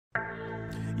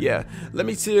Yeah, let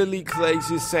me clearly cleanse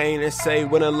you saying and say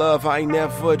when I love I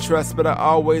never trust, but I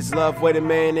always love. Wait a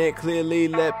minute, clearly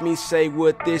let me say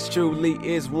what this truly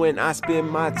is when I spend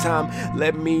my time.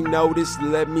 Let me notice,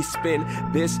 let me spend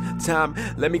this time.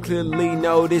 Let me clearly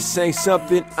know this ain't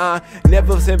something I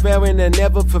never said and I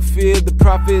never fulfilled. The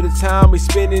profit of time we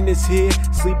spending is here.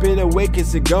 Sleeping awake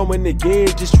is it going again.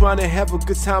 Just trying to have a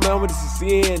good time, I want this is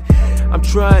in. I'm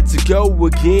trying to go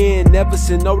again. Never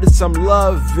said notice I'm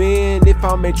loving. If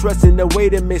I'm trusting the way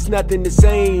that makes nothing the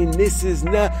same. This is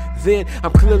nothing.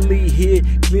 I'm clearly here,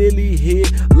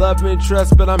 love and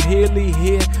trust, but I'm really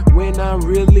here when I'm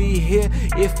really here.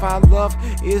 If I love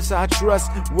is I trust.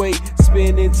 Wait,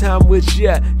 spending time with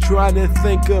ya, trying to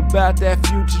think about that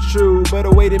future true.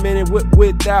 But wait a minute,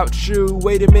 without you.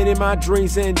 Wait a minute, my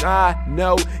dreams and I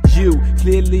know you,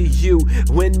 clearly you.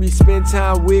 When we spend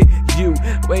time with you,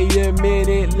 wait a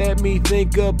minute, let me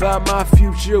think about my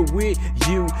future with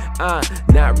you.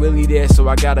 Not really there, so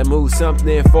I gotta move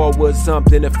something forward,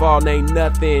 something. If all ain't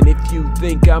nothing, if you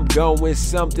think I'm going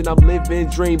something, I'm living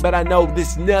dream, but I know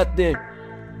this nothing.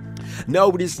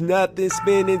 No, this nothing.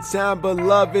 Spending time, but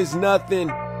love is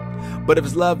nothing. But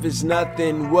if love is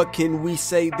nothing, what can we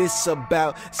say this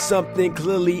about? Something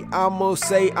clearly I'm gonna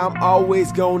say I'm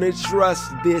always gonna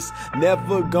trust this.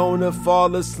 Never gonna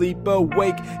fall asleep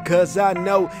awake, cause I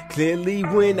know clearly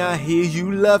when I hear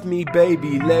you love me,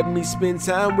 baby. Let me spend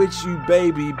time with you,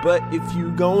 baby. But if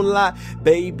you gon' lie,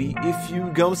 baby, if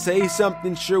you gon' say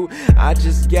something true, I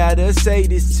just gotta say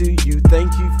this to you.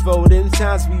 Thank you for them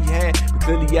times we had, but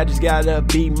clearly I just gotta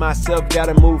be myself.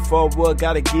 Gotta move forward,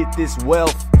 gotta get this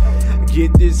wealth,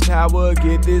 get this power,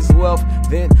 get this wealth,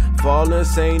 then fall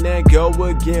insane and go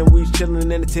again. We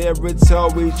chillin' in the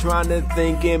territory, trying to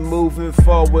think and moving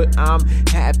forward. I'm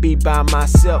happy by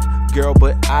myself, girl,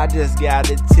 but I just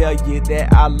gotta tell you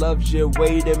that I loved you.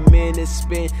 Wait a minute,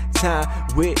 spend time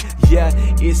with ya,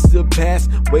 it's the past.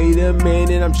 Wait a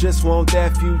minute, I just want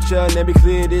that future. Let me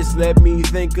clear this, let me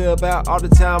think about all the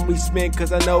time we spent,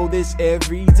 cause I know this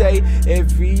every day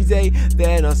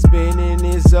that I'm spending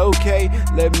is okay.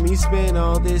 Let me spend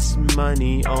all this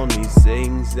money on these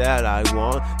things that I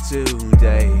want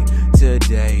today.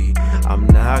 I'm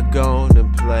not gonna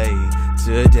play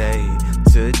today.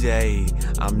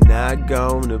 I'm not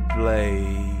gonna play.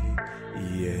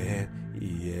 Yeah.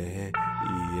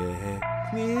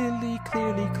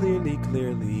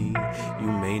 Clearly,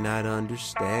 you may not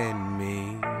understand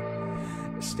me.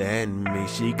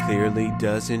 She clearly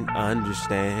doesn't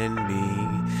understand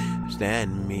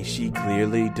me. She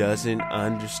clearly doesn't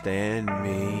understand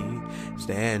me.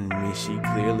 She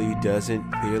clearly doesn't.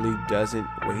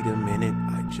 Wait a minute,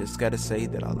 I just gotta say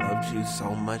that I loved you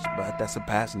so much, but that's a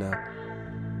past now.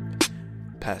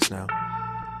 Past now.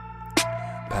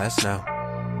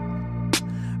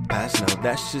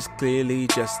 That's just clearly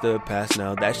just the past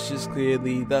now. That's just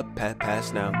clearly the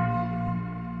past now.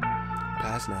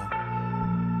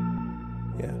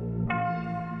 Yeah.